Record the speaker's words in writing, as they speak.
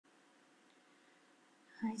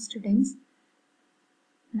Hi students,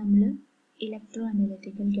 നമ്മൾ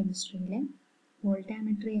electroanalytical chemistryയിലെ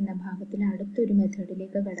voltammetry എന്ന ഭാഗത്തിൽ അടുത്തൊരു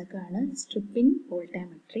മെത്തേഡിലേക്ക് കടക്കുകയാണ്. Stripping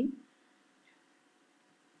voltammetry.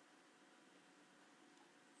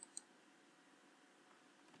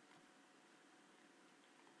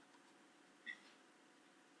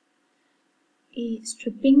 ഈ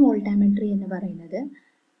സ്ട്രിപ്പിംഗ് voltammetry എന്ന് പറയുന്നത്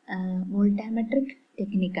voltammetric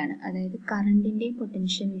ടെക്നിക്കാണ്. അതായത് കറണ്ടിൻ്റെയും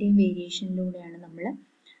പൊട്ടൻഷ്യലിൻ്റെയും വേരിയേഷനിലൂടെയാണ് നമ്മൾ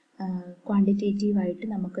ക്വാണ്ടിറ്റേറ്റീവ് ആയിട്ട്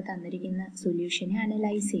നമുക്ക് തന്നിരിക്കുന്ന സൊല്യൂഷനെ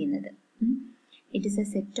അനലൈസ് ചെയ്യുന്നത്. It is A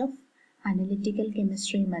set of analytical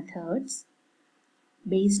chemistry methods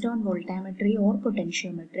based on വോൾട്ടാമെട്രി or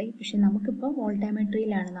പൊട്ടൻഷ്യോമെട്രി. പക്ഷെ നമുക്കിപ്പോൾ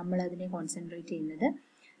വോൾട്ടാമെട്രിയിലാണ് നമ്മൾ അതിനെ കോൺസെൻട്രേറ്റ് ചെയ്യുന്നത്.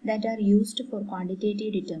 That are used for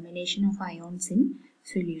quantitative determination of ions in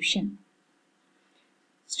solution.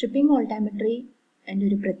 Stripping വോൾട്ടാമെട്രി എൻ്റെ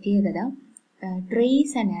ഒരു പ്രത്യേകത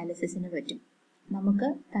ട്രേസ് അനാലിസിസിന് പറ്റും. നമുക്ക്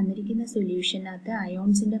തന്നിരിക്കുന്ന സൊല്യൂഷനകത്ത്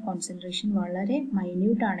അയോൺസിൻ്റെ കോൺസെൻട്രേഷൻ വളരെ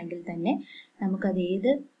മൈന്യൂട്ട് ആണെങ്കിൽ തന്നെ നമുക്കത്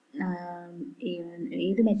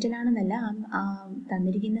ഏത് മെറ്റലാണെന്നല്ല, ആ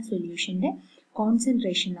തന്നിരിക്കുന്ന സൊല്യൂഷൻ്റെ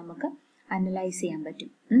കോൺസെൻട്രേഷൻ നമുക്ക് അനലൈസ് ചെയ്യാൻ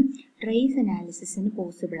പറ്റും. ട്രേസ് അനാലിസിസിന്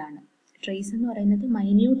പോസിബിൾ ആണ്. ട്രേസ് എന്ന് പറയുന്നത്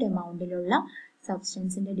മൈന്യൂട്ട് എമൗണ്ടിലുള്ള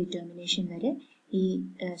സബ്സ്റ്റൻസിൻ്റെ ഡിറ്റർമിനേഷൻ വരെ ഈ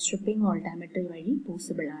സ്ട്രിപ്പിംഗ് വോൾട്ടാമെട്രി വഴി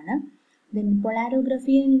പോസിബിൾ ആണ്. ദെൻ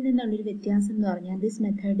പൊളാരോഗ്രഫിയിൽ നിന്നുള്ളൊരു വ്യത്യാസം എന്ന് പറഞ്ഞാൽ this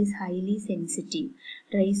method is highly sensitive.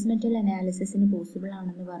 Trace metal അനാലിസിസിന് possible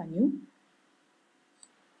ആണെന്ന് പറഞ്ഞു.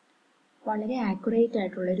 വളരെ ആക്യുറേറ്റ്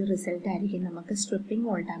ആയിട്ടുള്ളൊരു റിസൾട്ട് ആയിരിക്കും നമുക്ക് സ്ട്രിപ്പിംഗ്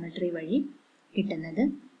വോൾട്ടാമെട്രി വഴി കിട്ടുന്നത്.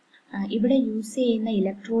 ഇവിടെ യൂസ് ചെയ്യുന്ന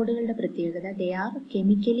ഇലക്ട്രോഡുകളുടെ പ്രത്യേകത they are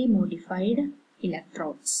chemically modified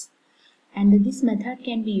electrodes and this method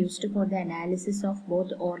can be used for the analysis of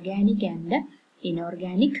both organic and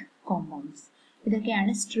inorganic compounds.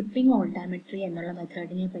 ഇതൊക്കെയാണ് സ്ട്രിപ്പിംഗ് വോൾട്ടാമെട്രി എന്നുള്ള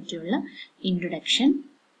മെത്തേഡിനെ പറ്റിയുള്ള introduction.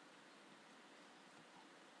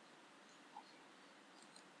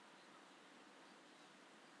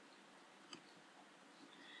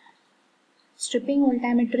 Stripping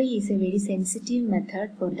voltammetry is a very sensitive method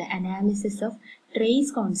for the analysis of trace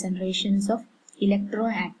concentrations of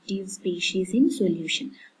electroactive species in solution.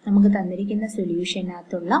 നമുക്ക് തന്നിരിക്കുന്ന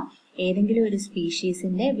സൊല്യൂഷനകത്തുള്ള ഏതെങ്കിലും ഒരു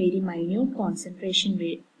സ്പീഷീസിൻ്റെ very minute concentration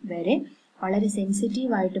വരെ വളരെ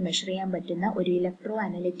sensitive ആയിട്ട് മെഷർ ചെയ്യാൻ പറ്റുന്ന ഒരു ഇലക്ട്രോ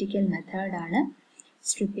അനലിറ്റിക്കൽ മെത്തേഡാണ്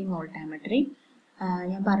സ്ട്രിപ്പിംഗ് വോൾട്ടാമെട്രി.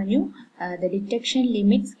 ഞാൻ പറഞ്ഞു the detection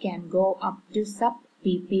limits can go up two sub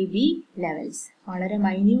ppb levels. വളരെ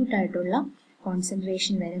മൈന്യൂട്ട് ആയിട്ടുള്ള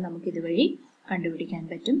കോൺസെൻട്രേഷൻ വരെ നമുക്ക് ഇതുവഴി കണ്ടുപിടിക്കാൻ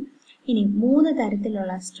പറ്റും. ഇനി 3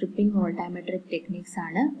 തരത്തിലുള്ള സ്ട്രിപ്പിംഗ് വോൾട്ടാമെട്രിക് ടെക്നിക്സ്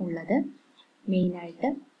ആണ് ഉള്ളത്. മെയിനായിട്ട്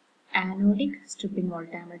anodic stripping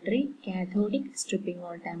വോൾട്ടാമെട്രി, cathodic stripping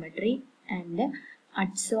വോൾട്ടാമെട്രി and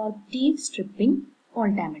അഡ്സോർപ്റ്റീവ് stripping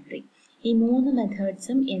വോൾട്ടാമെട്രി. ഈ 3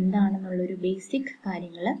 മെത്തേഡ്സും എന്താണെന്നുള്ളൊരു ബേസിക്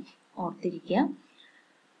കാര്യങ്ങൾ ഓർത്തിരിക്കുക.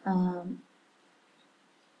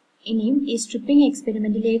 ഇനിയും ഈ സ്ട്രിപ്പിംഗ്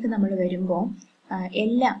എക്സ്പെരിമെന്റിലേക്ക് നമ്മൾ വരുമ്പോൾ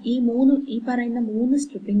ഈ പറയുന്ന 3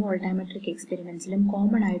 സ്ട്രിപ്പിംഗ് വോൾട്ടാമെട്രിക് എക്സ്പെരിമെന്റ്സിലും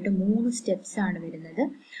കോമൺ ആയിട്ട് 3 സ്റ്റെപ്സ് ആണ് വരുന്നത്.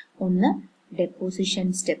 ഒന്ന് deposition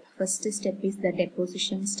step. First step is the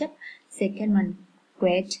deposition step, second one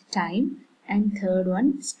quiet time and third one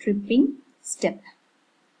stripping step.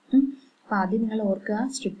 അപ്പോൾ ആദ്യം നിങ്ങൾ ഓർക്കുക,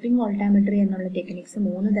 സ്ട്രിപ്പിംഗ് വോൾട്ടാമെട്രി എന്നുള്ള ടെക്നിക്സ്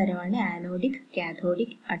 3 തരമാണ്: ആനോഡിക്,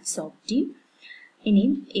 കാഥോഡിക്, അഡ്സോർപ്റ്റീവ്.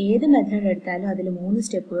 ഇനിയും ഏത് മെത്തേഡ് എടുത്താലും അതിൽ 3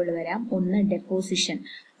 സ്റ്റെപ്പുകൾ വരാം. ഒന്ന് ഡെപ്പോസിഷൻ.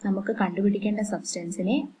 നമുക്ക് കണ്ടുപിടിക്കേണ്ട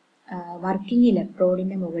സബ്സ്റ്റൻസിനെ വർക്കിംഗ്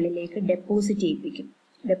ഇലക്ട്രോഡിന്റെ മുകളിലേക്ക് ഡെപ്പോസിറ്റ് ചെയ്യിപ്പിക്കും.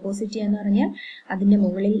 ഡെപ്പോസിറ്റ് എന്ന് പറഞ്ഞാൽ അതിന്റെ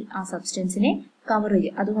മുകളിൽ ആ സബ്സ്റ്റൻസിനെ കവർ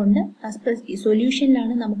ചെയ്യും. അതുകൊണ്ട്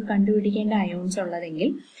സൊല്യൂഷനിലാണ് നമുക്ക് കണ്ടുപിടിക്കേണ്ട അയോൺസ് ഉള്ളതെങ്കിൽ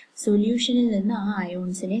സൊല്യൂഷനിൽ നിന്ന് ആ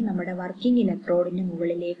അയോൺസിനെ നമ്മുടെ വർക്കിംഗ് ഇലക്ട്രോഡിന്റെ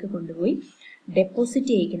മുകളിലേക്ക് കൊണ്ടുപോയി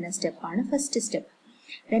ഡെപ്പോസിറ്റ് ചെയ്യിക്കുന്ന സ്റ്റെപ്പാണ് first step.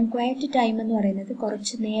 Then quiet time എന്ന് പറയുന്നത്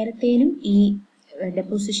കുറച്ച് നേരത്തേനും ഈ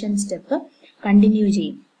ഡെപ്പോസിഷൻ സ്റ്റെപ്പ് കണ്ടിന്യൂ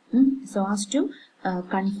ചെയ്യും. So as to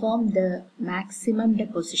confirm the maximum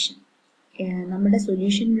deposition. നമ്മുടെ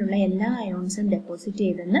സൊല്യൂഷനിലുള്ള എല്ലാ അയോൺസും ഡെപ്പോസിറ്റ്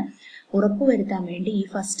ചെയ്തെന്ന് ഉറപ്പുവരുത്താൻ വേണ്ടി ഈ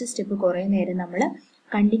ഫസ്റ്റ് സ്റ്റെപ്പ് കുറേ നേരം നമ്മൾ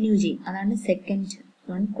കണ്ടിന്യൂ ചെയ്യും. അതാണ് second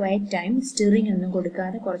one. Quiet time, stirring ഒന്നും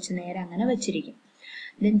കൊടുക്കാതെ കുറച്ച് നേരം അങ്ങനെ വെച്ചിരിക്കും.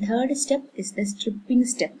 Then third step is the stripping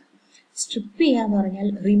step. Strip ചെയ്യുക എന്ന് പറഞ്ഞാൽ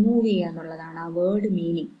റിമൂവ് ചെയ്യുക എന്നുള്ളതാണ് ആ വേർഡ്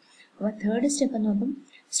മീനിങ്. അപ്പോൾ തേർഡ് സ്റ്റെപ്പ് എന്ന് പറയുമ്പോൾ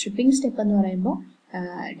സ്ട്രിപ്പിംഗ് സ്റ്റെപ്പ് എന്ന് പറയുമ്പോൾ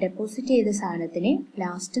ഡെപ്പോസിറ്റ് ചെയ്ത സാധനത്തിനെ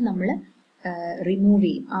ലാസ്റ്റ് നമ്മൾ റിമൂവ്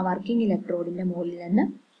ചെയ്യും. ആ വർക്കിംഗ് ഇലക്ട്രോഡിന്റെ മുകളിൽ നിന്ന്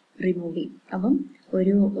റിമൂവ് ചെയ്യും. അപ്പം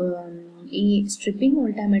ഈ സ്ട്രിപ്പിംഗ്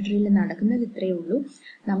വോൾട്ടാമെട്രിയിൽ നടക്കുന്നത് ഇത്രയേ ഉള്ളൂ.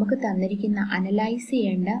 നമുക്ക് തന്നിരിക്കുന്ന അനലൈസ്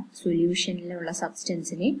ചെയ്യേണ്ട സൊല്യൂഷനിലുള്ള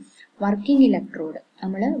സബ്സ്റ്റൻസിനെ വർക്കിംഗ് ഇലക്ട്രോഡ്,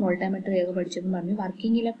 നമ്മൾ വോൾട്ടാമെട്രി ഒക്കെ പഠിച്ചപ്പോൾ പറഞ്ഞു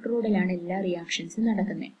വർക്കിംഗ് ഇലക്ട്രോഡിലാണ് എല്ലാ റിയാക്ഷൻസും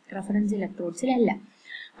നടക്കുന്നത്, റെഫറൻസ് ഇലക്ട്രോഡ്സിലല്ല.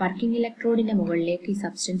 വർക്കിംഗ് ഇലക്ട്രോഡിന്റെ മുകളിലേക്ക് ഈ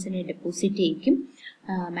സബ്സ്റ്റൻസിനെ ഡെപ്പോസിറ്റ് ചെയ്യിക്കും.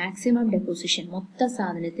 മാക്സിമം ഡെപ്പോസിഷൻ മൊത്ത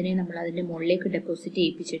സാധനത്തിനെ നമ്മൾ അതിൻ്റെ മുകളിലേക്ക് ഡെപ്പോസിറ്റ്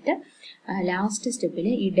ചെയ്യിപ്പിച്ചിട്ട് ലാസ്റ്റ് സ്റ്റെപ്പിൽ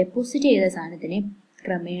ഈ ഡെപ്പോസിറ്റ് ചെയ്ത സാധനത്തിനെ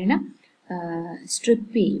ക്രമേണ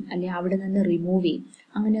സ്ട്രിപ്പ് ചെയ്യും, അല്ലെങ്കിൽ അവിടെ നിന്ന് റിമൂവ് ചെയ്യും.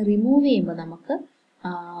 അങ്ങനെ റിമൂവ് ചെയ്യുമ്പോൾ നമുക്ക്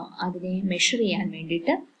അതിനെ മെഷർ ചെയ്യാൻ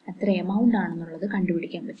വേണ്ടിയിട്ട് എത്ര എമൗണ്ട് ആണെന്നുള്ളത്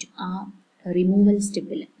കണ്ടുപിടിക്കാൻ പറ്റും ആ റിമൂവൽ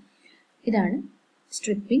സ്റ്റെപ്പിൽ. ഇതാണ്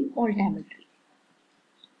സ്ട്രിപ്പിംഗ് വോൾട്ടാമെട്രി.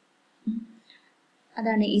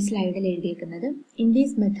 അതാണ് ഈ സ്ലൈഡിൽ എഴുതിയിരിക്കുന്നത്. In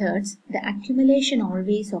these methods the accumulation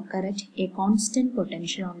always occur at A constant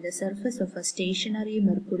potential on the surface of a stationary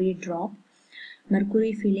mercury drop,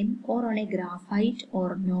 mercury film, or on a graphite or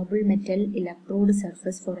noble metal electrode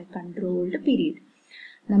surface for a controlled period.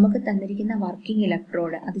 നമുക്ക് തന്നിരിക്കുന്ന working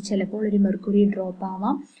electrode അത് ചിലപ്പോൾ ഒരു mercury drop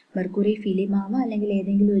ആവാം, mercury film ആവാം, അല്ലെങ്കിൽ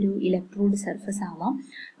ഏതെങ്കിലും ഒരു ഇലക്ട്രോഡ് സർഫസ് ആവാം.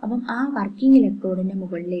 അപ്പം ആ വർക്കിംഗ് ഇലക്ട്രോഡിന്റെ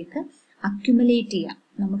മുകളിലേക്ക് അക്യുമുലേറ്റ് ചെയ്യുക,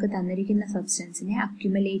 നമുക്ക് തന്നിരിക്കുന്ന സബ്സ്റ്റൻസിനെ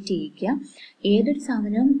അക്യുമുലേറ്റ് ചെയ്യിക്കുക. ഏതൊരു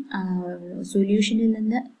സാധനവും സൊല്യൂഷനിൽ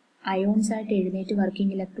നിന്ന് അയോൺസ് ആയിട്ട് എഴുന്നേറ്റ്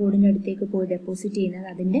വർക്കിംഗ് ഇലക്ട്രോഡിന്റെ അടുത്തേക്ക് പോയി ഡെപ്പോസിറ്റ് ചെയ്യുന്നത്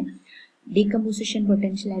അതിന്റെ ഡീകമ്പോസിഷൻ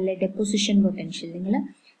പൊട്ടൻഷ്യൽ അല്ലെ ഡെപ്പോസിഷൻ പൊട്ടൻഷ്യൽ നിങ്ങൾ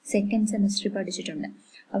സെക്കൻഡ് സെമസ്റ്ററിൽ പഠിച്ചിട്ടുണ്ട്.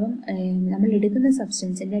 അപ്പം നമ്മൾ എടുക്കുന്ന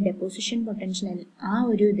സബ്സ്റ്റൻസിന്റെ ഡെപ്പോസിഷൻ പൊട്ടൻഷ്യൽ ആ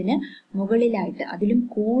ഒരു ഇതിന് മുകളിലായിട്ട് അതിലും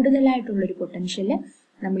കൂടുതലായിട്ടുള്ളൊരു പൊട്ടൻഷ്യൽ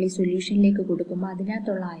നമ്മൾ ഈ സൊല്യൂഷനിലേക്ക് കൊടുക്കുമ്പോൾ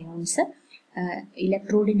അതിനകത്തുള്ള അയോൺസ്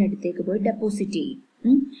ഇലക്ട്രോഡിന്റെ അടുത്തേക്ക് പോയി ഡെപ്പോസിറ്റ്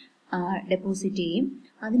ചെയ്യും.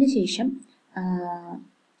 അതിനുശേഷം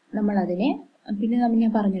നമ്മളതിനെ പിന്നെ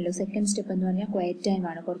ഞാൻ പറഞ്ഞല്ലോ സെക്കൻഡ് സ്റ്റെപ്പ് എന്ന് പറഞ്ഞാൽ ക്വയറ്റ് ടൈം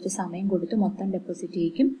ആണ്, കുറച്ച് സമയം കൊടുത്ത് മൊത്തം deposit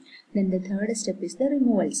ചെയ്യിക്കും. Then the third step is the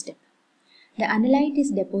removal step. The analyte is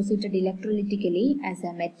deposited electrolytically as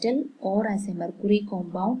a metal or as a mercury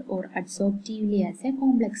compound or adsorptively as a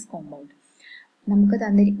complex compound.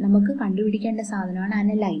 നമുക്ക് കണ്ടുപിടിക്കേണ്ട സാധനമാണ്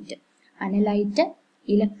analyte. Analyte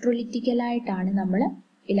ഇലക്ട്രോലിറ്റിക്കലായിട്ടാണ് നമ്മൾ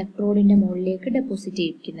ഇലക്ട്രോഡിന്റെ മുകളിലേക്ക് deposit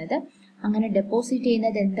ചെയ്യിക്കുന്നത്. അങ്ങനെ deposit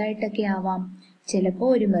ചെയ്യുന്നത് എന്തായിട്ടൊക്കെ ആവാം, ചിലപ്പോൾ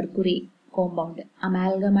ഒരു mercury compound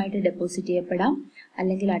അമാൽഗമായിട്ട് deposit ചെയ്യപ്പെടാം,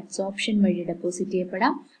 അല്ലെങ്കിൽ അഡ്സോർപ്ഷൻ വഴി ഡെപ്പോസിറ്റ്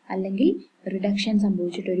ചെയ്യപ്പെടാം, അല്ലെങ്കിൽ റിഡക്ഷൻ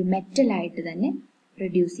സംഭവിച്ചിട്ട് ഒരു മെറ്റലായിട്ട് തന്നെ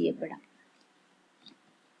റെഡ്യൂസ് ചെയ്യപ്പെടാം.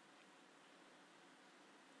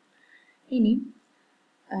 ഇനി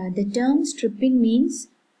the term stripping means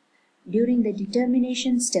during the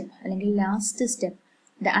determination step അല്ലെങ്കിൽ last step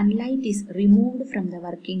the അൺലൈറ്റ് is removed from the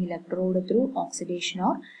working electrode through oxidation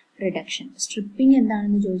or reduction. Stripping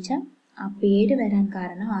എന്താണെന്ന് ചോദിച്ചാൽ ആ പേര് വരാൻ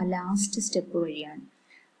കാരണം ആ ലാസ്റ്റ് സ്റ്റെപ്പ് വഴിയാണ്.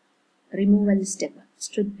 റിമൂവൽ സ്റ്റെപ്പ്,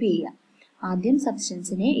 സ്ട്രിപ്പ് ചെയ്യുക. ആദ്യം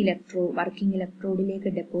സബ്സ്റ്റൻസിനെ വർക്കിംഗ് ഇലക്ട്രോഡിലേക്ക്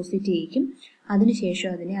ഡെപ്പോസിറ്റ് ചെയ്യിക്കും, അതിനുശേഷം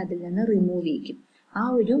അതിനെ അതിൽ നിന്ന് റിമൂവ് ചെയ്യിക്കും. ആ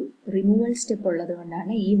ഒരു റിമൂവൽ സ്റ്റെപ്പ് ഉള്ളത്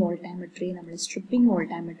കൊണ്ടാണ് ഈ വോൾട്ടാമെട്രി നമ്മൾ സ്ട്രിപ്പിംഗ്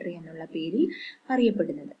വോൾട്ടാമെട്രി എന്നുള്ള പേരിൽ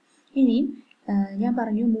അറിയപ്പെടുന്നത്. ഇനി ഞാൻ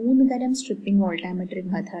പറഞ്ഞു 3 തരം സ്ട്രിപ്പിംഗ്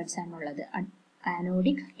വോൾട്ടാമെട്രിക് മെത്തേഡ്സ് ആണുള്ളത്,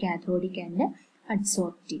 ആനോഡിക്, കാഥോഡിക് ആൻഡ്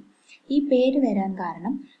അഡ്സോർപ്റ്റീവ്. ഈ പേര് വരാൻ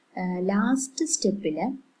കാരണം ലാസ്റ്റ് സ്റ്റെപ്പിൽ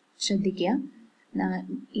ശ്രദ്ധിക്കുക,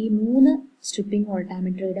 ഈ 3 സ്ട്രിപ്പിംഗ്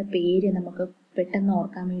വോൾട്ടാമെട്രിയുടെ പേര് നമുക്ക് പെട്ടെന്ന്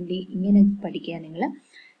ഓർക്കാൻ വേണ്ടി ഇങ്ങനെ പഠിക്കുക നിങ്ങൾ.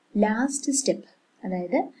 ലാസ്റ്റ് സ്റ്റെപ്പ്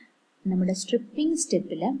അതായത് നമ്മുടെ സ്ട്രിപ്പിംഗ്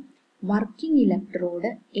സ്റ്റെപ്പിൽ വർക്കിംഗ് ഇലക്ട്രോഡ്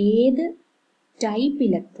ഏത് ടൈപ്പ്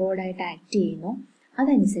ഇലക്ട്രോഡായിട്ട് ആക്ട് ചെയ്യുന്നോ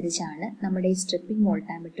അതനുസരിച്ചാണ് നമ്മുടെ ഈ സ്ട്രിപ്പിംഗ്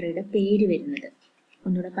വോൾട്ടാമെട്രിയുടെ പേര് വരുന്നത്.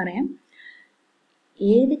 ഒന്നുകൂടെ പറയാം,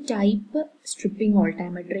 ഏത് ടൈപ്പ് സ്ട്രിപ്പിംഗ്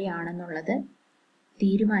വോൾട്ടാമെട്രി ആണെന്നുള്ളത്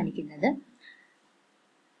തീരുമാനിക്കുന്നത്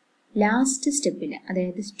ലാസ്റ്റ് സ്റ്റെപ്പിൽ,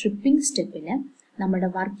 അതായത് സ്ട്രിപ്പിംഗ് സ്റ്റെപ്പിൽ നമ്മുടെ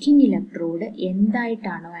വർക്കിംഗ് ഇലക്ട്രോഡ്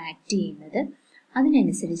എന്തായിട്ടാണോ ആക്ട് ചെയ്യുന്നത്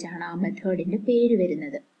അതിനനുസരിച്ചാണ് ആ മെത്തേഡിന്റെ പേര്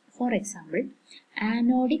വരുന്നത്. ഫോർ എക്സാമ്പിൾ,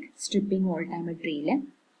 ആനോഡിക് സ്ട്രിപ്പിംഗ് വോൾട്ടാമെട്രിയിൽ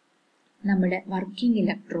നമ്മുടെ വർക്കിംഗ്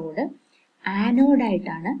ഇലക്ട്രോഡ്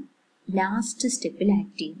ആനോഡായിട്ടാണ് ലാസ്റ്റ് സ്റ്റെപ്പിൽ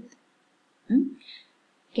ആക്ട് ചെയ്യുന്നത്.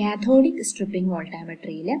 കാഥോഡിക് സ്ട്രിപ്പിംഗ്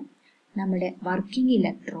വോൾട്ടാമെട്രിയിൽ നമ്മുടെ വർക്കിംഗ്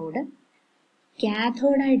ഇലക്ട്രോഡ്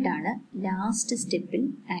കാഥോഡായിട്ടാണ് ലാസ്റ്റ് സ്റ്റെപ്പിൽ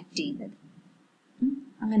ആക്ട് ചെയ്യുന്നത്.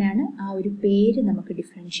 അങ്ങനെയാണ് ആ ഒരു പേര് നമുക്ക്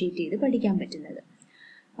ഡിഫറൻഷിയേറ്റ് ചെയ്ത് പഠിക്കാൻ പറ്റുന്നത്.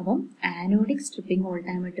 അപ്പം anodic stripping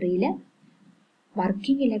വോൾട്ടാമെട്രിയിൽ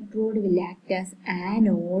working electrode will act as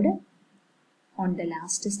anode on the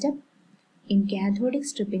last step. In cathodic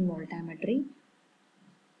stripping വോൾട്ടാമെട്രി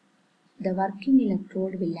the working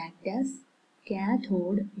electrode will act as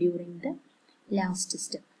cathode during the last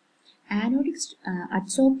step. Anodic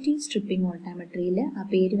adsorptive stripping voltammetryയിൽ ആ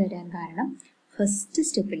പേര് വരാൻ കാരണം ഫസ്റ്റ്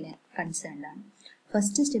സ്റ്റെപ്പിൽ concerned ആണ്.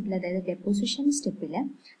 First സ്റ്റെപ്പിൽ അതായത് deposition സ്റ്റെപ്പിൽ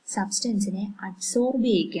സബ്സ്റ്റൻസിനെ adsorb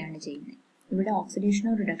ചെയ്യുകയാണ് ചെയ്യുന്നത്. ഇവിടെ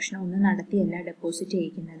ഓക്സിഡേഷനോ റിഡക്ഷനോ ഒന്നും നടത്തിയല്ല ഡെപ്പോസിറ്റ്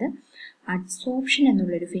ചെയ്യിക്കുന്നത്, അഡ്സോർപ്ഷൻ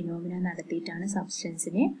എന്നുള്ളൊരു ഫിനോമിന നടത്തിയിട്ടാണ്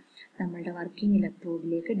സബ്സ്റ്റൻസിനെ നമ്മളുടെ വർക്കിംഗ്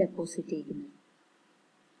ഇലക്ട്രോഡിലേക്ക് ഡെപ്പോസിറ്റ് ചെയ്യുന്നത്.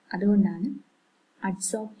 അതുകൊണ്ടാണ്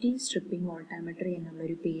അഡ്സോർപ്റ്റീവ് സ്ട്രിപ്പിംഗ് വോൾട്ടാമെട്രി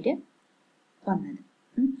എന്നുള്ളൊരു പേര് വന്നത്.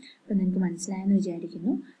 അപ്പം നിങ്ങൾക്ക് മനസ്സിലായെന്ന്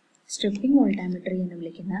വിചാരിക്കുന്നു. സ്ട്രിപ്പിംഗ് വോൾട്ടാമെട്രി എന്ന്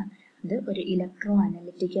വിളിക്കുന്ന ഇത് ഒരു ഇലക്ട്രോ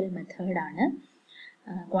അനലിറ്റിക്കൽ മെത്തേഡാണ്.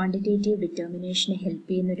 ക്വാണ്ടിറ്റേറ്റീവ് ഡിറ്റർമിനേഷനെ ഹെൽപ്പ്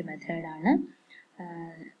ചെയ്യുന്ന ഒരു മെത്തേഡാണ്.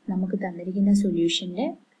 നമുക്ക് തന്നിരിക്കുന്ന സൊല്യൂഷൻ്റെ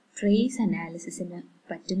ട്രേസ് അനാലിസിസിന്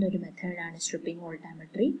പറ്റുന്ന ഒരു മെത്തേഡാണ് സ്ട്രിപ്പിംഗ്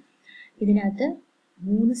വോൾട്ടാമെട്രി. ഇതിനകത്ത്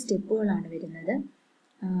 3 സ്റ്റെപ്പുകളാണ് വരുന്നത്.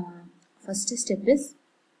 First step is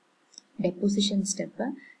deposition step,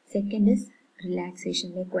 second is relaxation,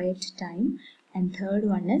 the quiet time, and third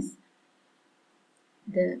one is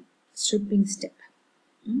the stripping step.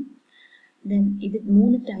 Then ഇത്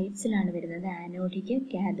 3 ടൈപ്സിലാണ് വരുന്നത്, ആനോഡിക്,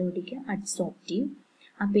 കാഥോഡിക്, അഡ്സോപ്റ്റീവ്.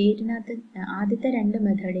 ആ പേരിനകത്ത് ആദ്യത്തെ 2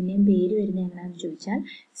 മെത്തേഡിൻ്റെയും പേര് വരുന്നത് എങ്ങനെയാണെന്ന് ചോദിച്ചാൽ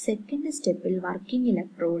സെക്കൻഡ് സ്റ്റെപ്പിൽ വർക്കിംഗ്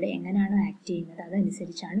ഇലക്ട്രോഡ് എങ്ങനെയാണോ ആക്ട് ചെയ്യുന്നത്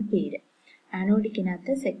അതനുസരിച്ചാണ് പേര്.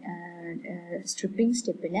 ആനോഡിക്കിനകത്ത് സ്ട്രിപ്പിംഗ്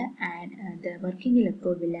സ്റ്റെപ്പിൽ the working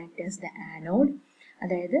electrode will act as the anode,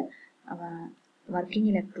 അതായത് വർക്കിംഗ്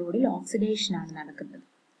ഇലക്ട്രോഡിൽ ഓക്സിഡേഷനാണ് നടക്കുന്നത്.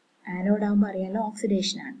 ആനോഡ് ആകുമ്പോൾ അറിയാലോ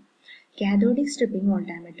ഓക്സിഡേഷനാണ്. Cathodic stripping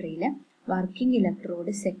വോൾട്ടാമെട്രിയിൽ working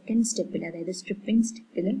electrode second സ്റ്റെപ്പിൽ, അതായത് സ്ട്രിപ്പിംഗ്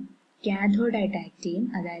സ്റ്റെപ്പിൽ കാഥോഡായിട്ട് ആക്ട് ചെയ്യും,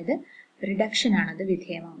 അതായത് റിഡക്ഷനാണ് അത്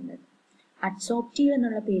വിധേയമാവുന്നത്. അഡ്സോപ്റ്റീവ്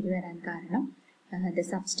എന്നുള്ള പേര് വരാൻ കാരണം the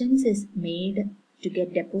substance is made to get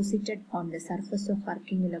deposited on the surface of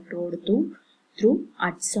working electrode through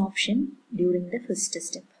adsorption during the first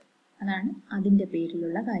step. അതാണ് അതിൻ്റെ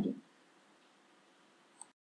പേരിലുള്ള കാര്യം.